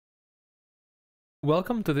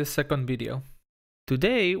Welcome to this second video.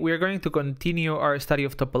 Today we are going to continue our study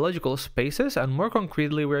of topological spaces, and more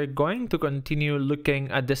concretely we're going to continue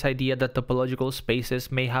looking at this idea that topological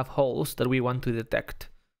spaces may have holes that we want to detect.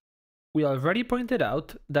 We already pointed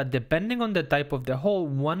out that depending on the type of the hole,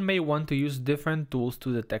 one may want to use different tools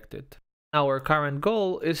to detect it. Our current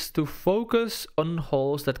goal is to focus on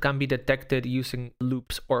holes that can be detected using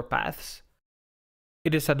loops or paths.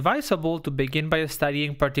 It is advisable to begin by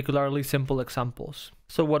studying particularly simple examples.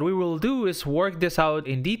 So what we will do is work this out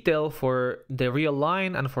in detail for the real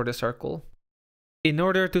line and for the circle. In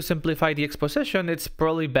order to simplify the exposition, it's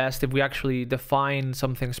probably best if we actually define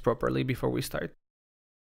some things properly before we start.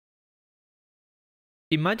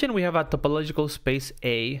 Imagine we have a topological space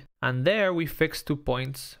A, and there we fix 2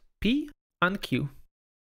 points, P and Q.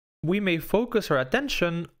 We may focus our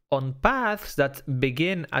attention on paths that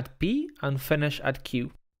begin at P and finish at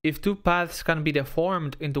Q. If two paths can be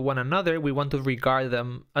deformed into one another, we want to regard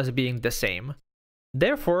them as being the same.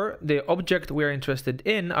 Therefore, the object we are interested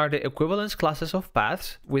in are the equivalence classes of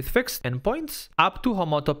paths with fixed endpoints up to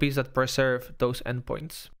homotopies that preserve those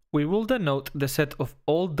endpoints. We will denote the set of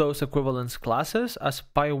all those equivalence classes as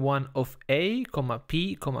pi1 of A,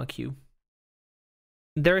 P, Q.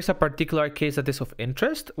 There is a particular case that is of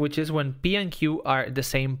interest, which is when P and Q are the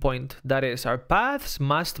same point. That is, our paths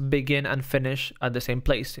must begin and finish at the same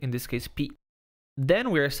place, in this case P.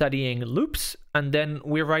 Then we are studying loops, and then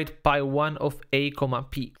we write pi1 of A,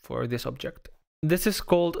 P for this object. This is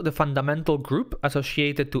called the fundamental group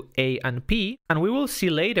associated to A and P, and we will see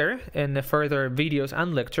later in the further videos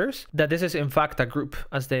and lectures that this is in fact a group,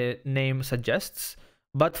 as the name suggests,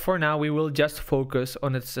 but for now we will just focus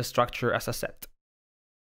on its structure as a set.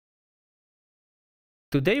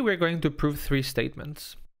 Today we're going to prove 3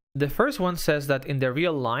 statements. The first one says that in the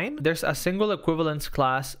real line, there's a single equivalence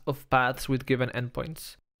class of paths with given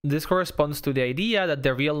endpoints. This corresponds to the idea that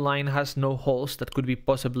the real line has no holes that could be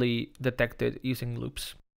possibly detected using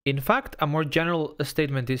loops. In fact, a more general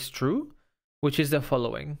statement is true, which is the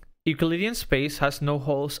following. Euclidean space has no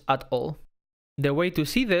holes at all. The way to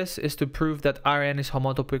see this is to prove that Rn is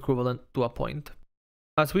homotopy equivalent to a point.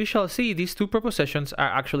 As we shall see, these 2 propositions are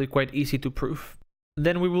actually quite easy to prove.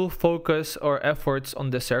 Then we will focus our efforts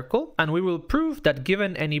on the circle, and we will prove that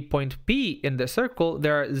given any point P in the circle,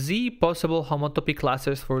 there are Z possible homotopy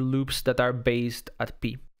classes for loops that are based at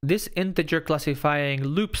P. This integer classifying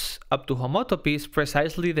loops up to homotopy is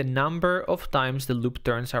precisely the number of times the loop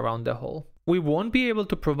turns around the hole. We won't be able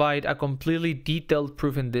to provide a completely detailed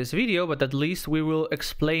proof in this video, but at least we will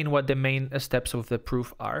explain what the main steps of the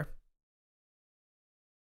proof are.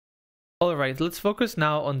 Alright, let's focus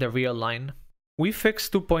now on the real line. We fix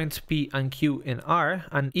 2 points P and Q in R,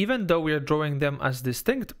 and even though we are drawing them as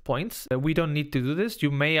distinct points, we don't need to do this. You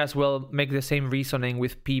may as well make the same reasoning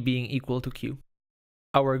with P being equal to Q.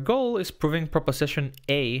 Our goal is proving proposition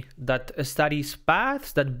A that studies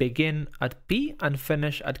paths that begin at P and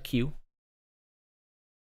finish at Q.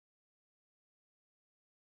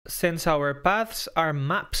 Since our paths are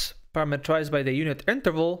maps parameterized by the unit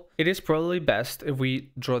interval, it is probably best if we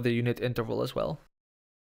draw the unit interval as well.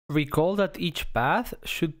 Recall that each path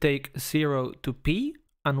should take 0 to P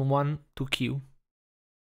and 1 to Q.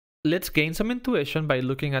 Let's gain some intuition by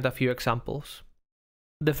looking at a few examples.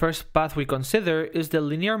 The first path we consider is the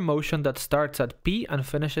linear motion that starts at P and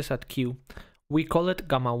finishes at Q. We call it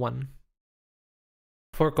gamma 1.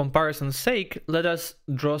 For comparison's sake, let us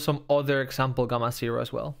draw some other example gamma 0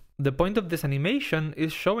 as well. The point of this animation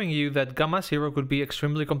is showing you that gamma 0 could be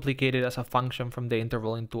extremely complicated as a function from the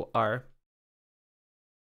interval into R.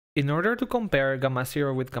 In order to compare gamma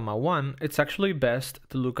 0 with gamma 1, it's actually best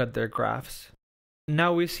to look at their graphs.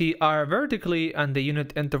 Now we see R vertically and the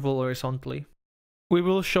unit interval horizontally. We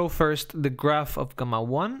will show first the graph of gamma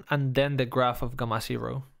 1 and then the graph of gamma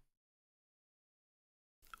 0.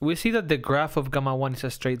 We see that the graph of gamma 1 is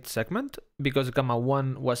a straight segment because gamma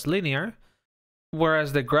 1 was linear,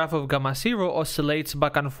 whereas the graph of gamma 0 oscillates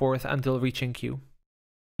back and forth until reaching Q.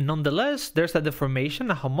 Nonetheless, there's a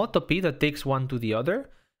deformation, a homotopy that takes one to the other,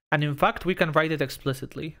 and in fact we can write it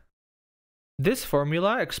explicitly. This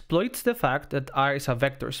formula exploits the fact that R is a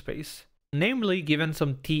vector space. Namely, given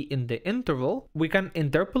some t in the interval, we can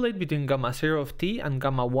interpolate between gamma 0 of t and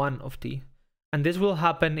gamma 1 of t. And this will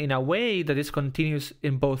happen in a way that is continuous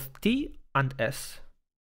in both t and s.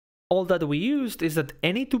 All that we used is that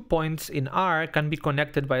any 2 points in R can be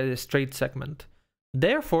connected by the straight segment.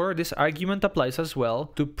 Therefore, this argument applies as well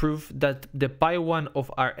to prove that the pi1 of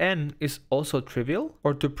Rn is also trivial,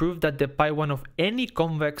 or to prove that the pi1 of any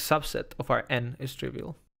convex subset of Rn is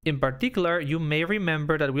trivial. In particular, you may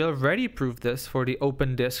remember that we already proved this for the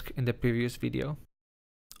open disk in the previous video.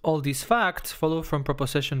 All these facts follow from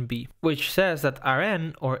proposition B, which says that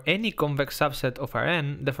Rn, or any convex subset of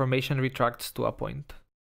Rn, the formation retracts to a point.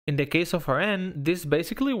 In the case of Rn, this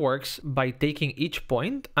basically works by taking each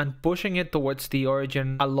point and pushing it towards the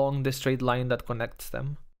origin along the straight line that connects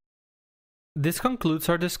them. This concludes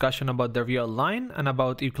our discussion about the real line and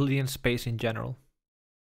about Euclidean space in general.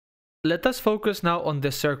 Let us focus now on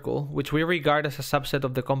the circle, which we regard as a subset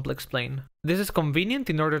of the complex plane. This is convenient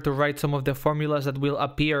in order to write some of the formulas that will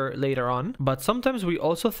appear later on, but sometimes we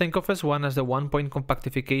also think of S1 as the one-point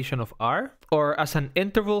compactification of R, or as an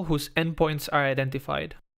interval whose endpoints are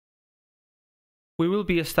identified. We will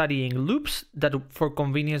be studying loops that for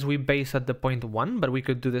convenience we base at the point 1, but we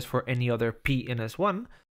could do this for any other P in S1,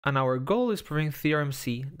 and our goal is proving theorem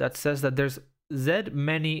C that says that there's Z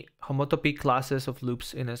many homotopy classes of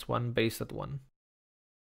loops in S1 based at 1.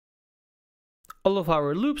 All of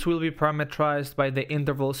our loops will be parametrized by the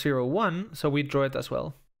interval 0, 1, so we draw it as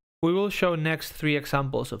well. We will show next 3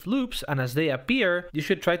 examples of loops, and as they appear, you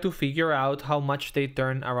should try to figure out how much they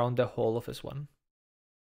turn around the whole of S1.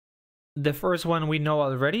 The first one we know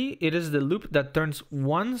already, it is the loop that turns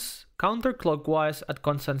once counterclockwise at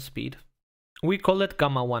constant speed. We call it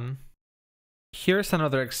gamma 1. Here's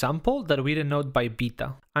another example that we denote by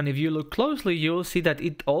beta, and if you look closely you will see that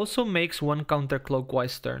it also makes one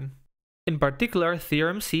counterclockwise turn. In particular,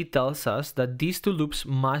 theorem C tells us that these two loops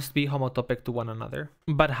must be homotopic to one another.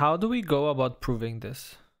 But how do we go about proving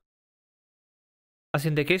this? As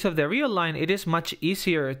in the case of the real line, it is much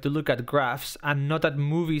easier to look at graphs and not at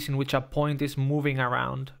movies in which a point is moving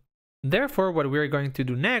around. Therefore, what we're going to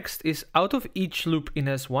do next is, out of each loop in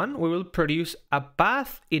S1, we will produce a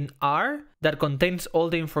path in R that contains all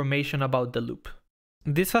the information about the loop.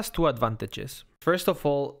 This has 2 advantages. First of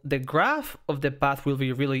all, the graph of the path will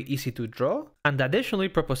be really easy to draw, and additionally,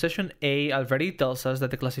 proposition A already tells us that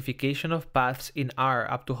the classification of paths in R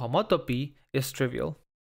up to homotopy is trivial.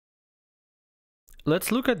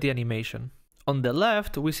 Let's look at the animation. On the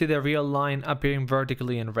left, we see the real line appearing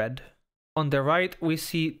vertically in red. On the right, we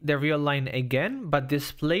see the real line again, but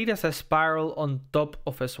displayed as a spiral on top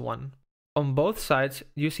of S1. On both sides,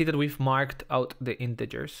 you see that we've marked out the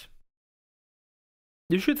integers.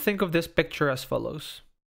 You should think of this picture as follows.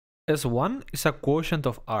 S1 is a quotient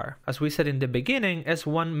of R. As we said in the beginning,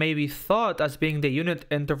 S1 may be thought as being the unit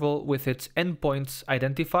interval with its endpoints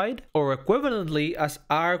identified, or equivalently as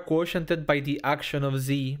R quotiented by the action of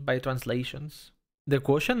Z by translations. The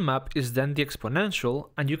quotient map is then the exponential,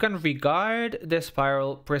 and you can regard the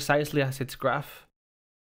spiral precisely as its graph.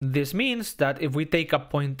 This means that if we take a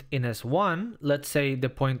point in S1, let's say the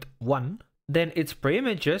point 1, then its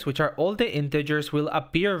preimages, which are all the integers, will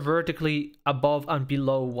appear vertically above and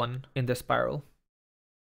below 1 in the spiral.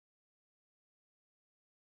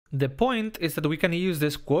 The point is that we can use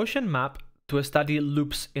this quotient map to study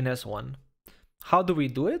loops in S1. How do we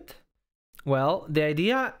do it? Well, the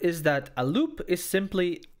idea is that a loop is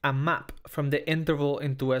simply a map from the interval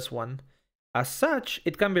into S1. As such,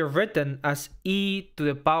 it can be written as e to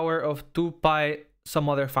the power of 2 pi some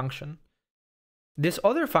other function. This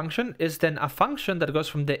other function is then a function that goes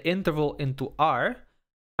from the interval into R,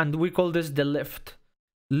 and we call this the lift.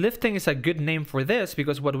 Lifting is a good name for this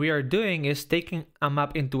because what we are doing is taking a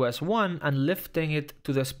map into S1 and lifting it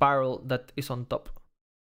to the spiral that is on top.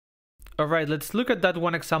 Alright, let's look at that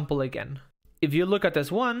one example again. If you look at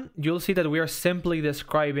S1, you'll see that we are simply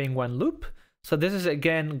describing one loop. So this is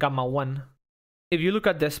again gamma 1. If you look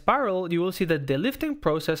at the spiral, you will see that the lifting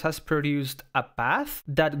process has produced a path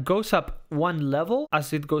that goes up one level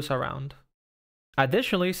as it goes around.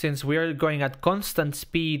 Additionally, since we are going at constant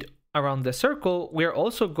speed around the circle, we are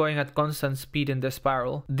also going at constant speed in the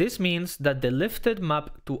spiral. This means that the lifted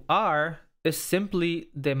map to R is simply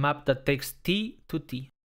the map that takes t to t.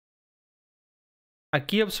 A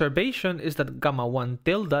key observation is that gamma 1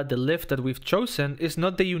 tilde, the lift that we've chosen, is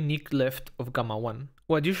not the unique lift of gamma 1.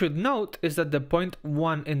 What you should note is that the point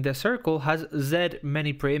 1 in the circle has z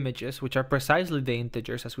many preimages, which are precisely the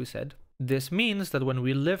integers as we said. This means that when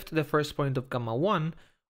we lift the first point of gamma 1,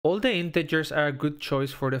 all the integers are a good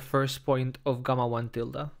choice for the first point of gamma 1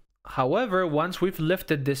 tilde. However, once we've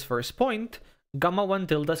lifted this first point, gamma 1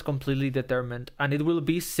 tilde is completely determined, and it will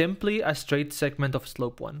be simply a straight segment of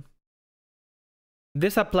slope 1.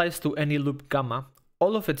 This applies to any loop gamma.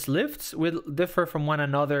 All of its lifts will differ from one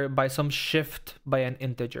another by some shift by an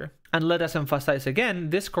integer. And let us emphasize again,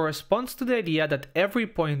 this corresponds to the idea that every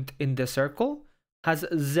point in the circle has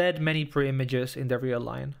z many preimages in the real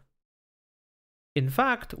line. In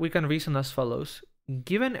fact, we can reason as follows.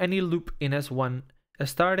 Given any loop in S1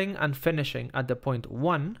 starting and finishing at the point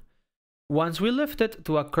 1, once we lift it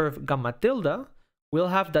to a curve gamma tilde, we'll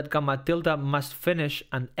have that gamma tilde must finish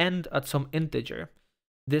and end at some integer.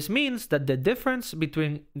 This means that the difference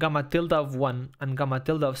between gamma tilde of 1 and gamma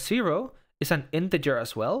tilde of 0 is an integer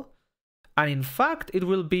as well. And in fact, it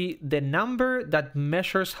will be the number that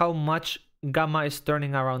measures how much gamma is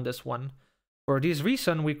turning around this one. For this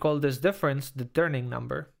reason, we call this difference the turning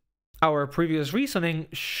number. Our previous reasoning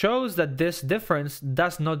shows that this difference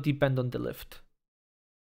does not depend on the lift.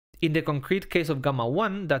 In the concrete case of gamma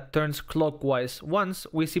 1 that turns clockwise once,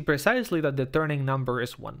 we see precisely that the turning number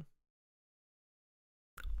is 1.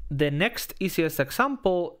 The next easiest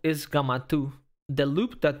example is gamma 2, the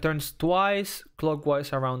loop that turns twice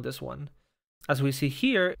clockwise around this one. As we see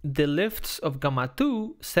here, the lifts of gamma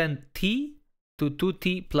 2 send t to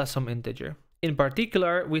 2t plus some integer. In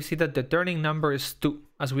particular, we see that the turning number is 2,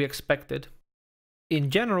 as we expected.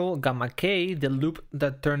 In general, gamma k, the loop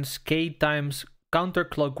that turns k times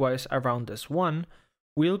counterclockwise around this one,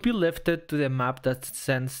 will be lifted to the map that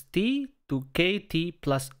sends t to kt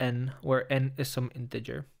plus n, where n is some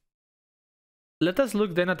integer. Let us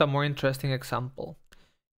look then at a more interesting example.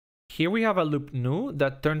 Here we have a loop nu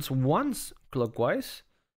that turns once clockwise,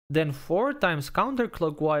 then 4 times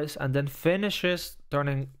counterclockwise, and then finishes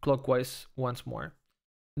turning clockwise once more.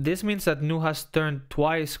 This means that nu has turned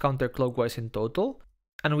twice counterclockwise in total,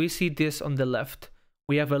 and we see this on the left.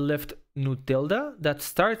 We have a lift nu tilde that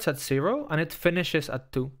starts at 0 and it finishes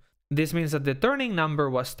at 2. This means that the turning number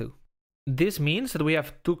was 2. This means that we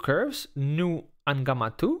have two curves, nu and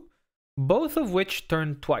gamma 2, both of which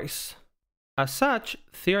turn twice. As such,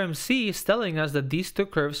 theorem C is telling us that these two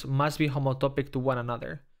curves must be homotopic to one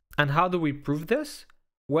another. And how do we prove this?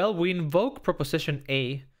 Well, we invoke proposition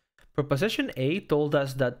A. Proposition A told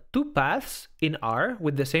us that two paths in R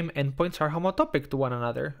with the same endpoints are homotopic to one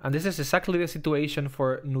another, and this is exactly the situation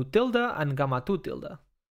for nu tilde and gamma 2 tilde.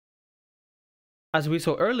 As we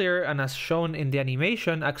saw earlier, and as shown in the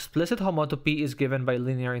animation, explicit homotopy is given by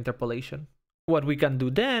linear interpolation. What we can do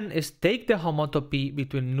then is take the homotopy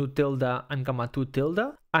between nu tilde and gamma 2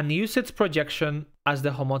 tilde and use its projection as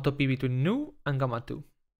the homotopy between nu and gamma 2.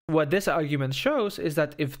 What this argument shows is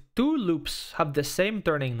that if two loops have the same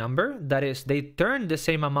turning number, that is, they turn the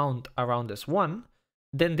same amount around this one,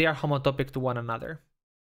 then they are homotopic to one another.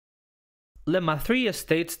 Lemma 3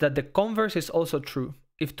 states that the converse is also true.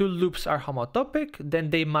 If two loops are homotopic, then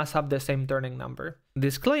they must have the same turning number.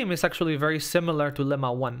 This claim is actually very similar to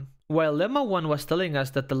lemma 1. While lemma 1 was telling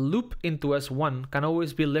us that the loop into S1 can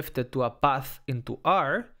always be lifted to a path into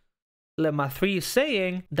R, lemma 3 is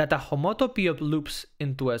saying that a homotopy of loops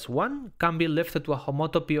into S1 can be lifted to a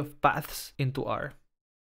homotopy of paths into R.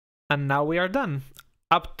 And now we are done.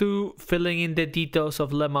 Up to filling in the details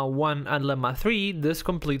of lemma 1 and lemma 3, this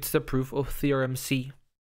completes the proof of theorem C.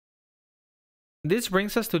 This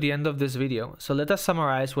brings us to the end of this video, so let us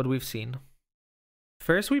summarize what we've seen.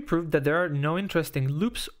 First, we proved that there are no interesting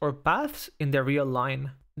loops or paths in the real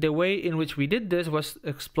line. The way in which we did this was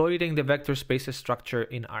exploiting the vector space structure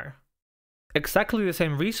in R. Exactly the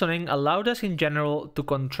same reasoning allowed us in general to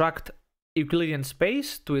contract Euclidean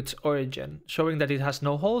space to its origin, showing that it has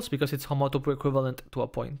no holes because it's homotopy equivalent to a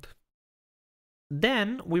point.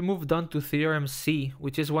 Then we moved on to theorem C,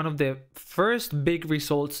 which is one of the first big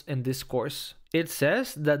results in this course. It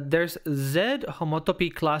says that there's Z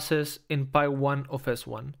homotopy classes in pi1 of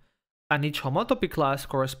S1, and each homotopy class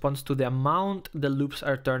corresponds to the amount the loops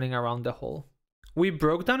are turning around the hole. We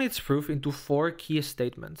broke down its proof into 4 key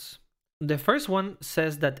statements. The first one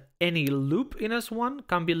says that any loop in S1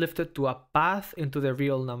 can be lifted to a path into the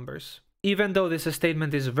real numbers. Even though this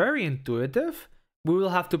statement is very intuitive, we will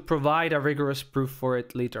have to provide a rigorous proof for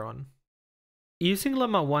it later on. Using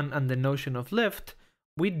lemma 1 and the notion of lift,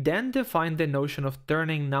 we then define the notion of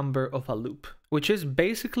turning number of a loop, which is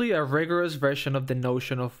basically a rigorous version of the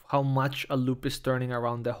notion of how much a loop is turning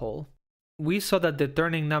around the hole. We saw that the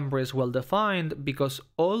turning number is well defined because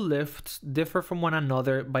all lifts differ from one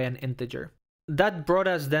another by an integer. That brought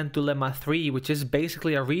us then to lemma 3, which is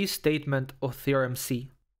basically a restatement of theorem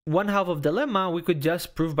C. One half of the lemma we could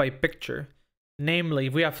just prove by picture. Namely,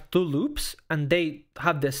 if we have two loops and they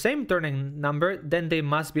have the same turning number, then they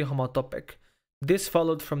must be homotopic. This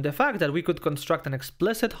followed from the fact that we could construct an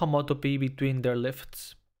explicit homotopy between their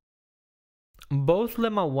lifts. Both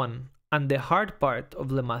lemma 1 and the hard part of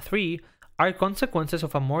lemma 3 are consequences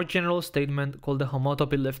of a more general statement called the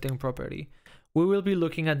homotopy lifting property. We will be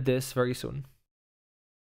looking at this very soon.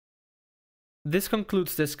 This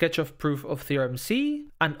concludes the sketch of proof of theorem C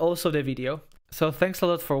and also the video. So thanks a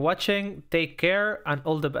lot for watching, take care and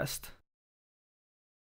all the best.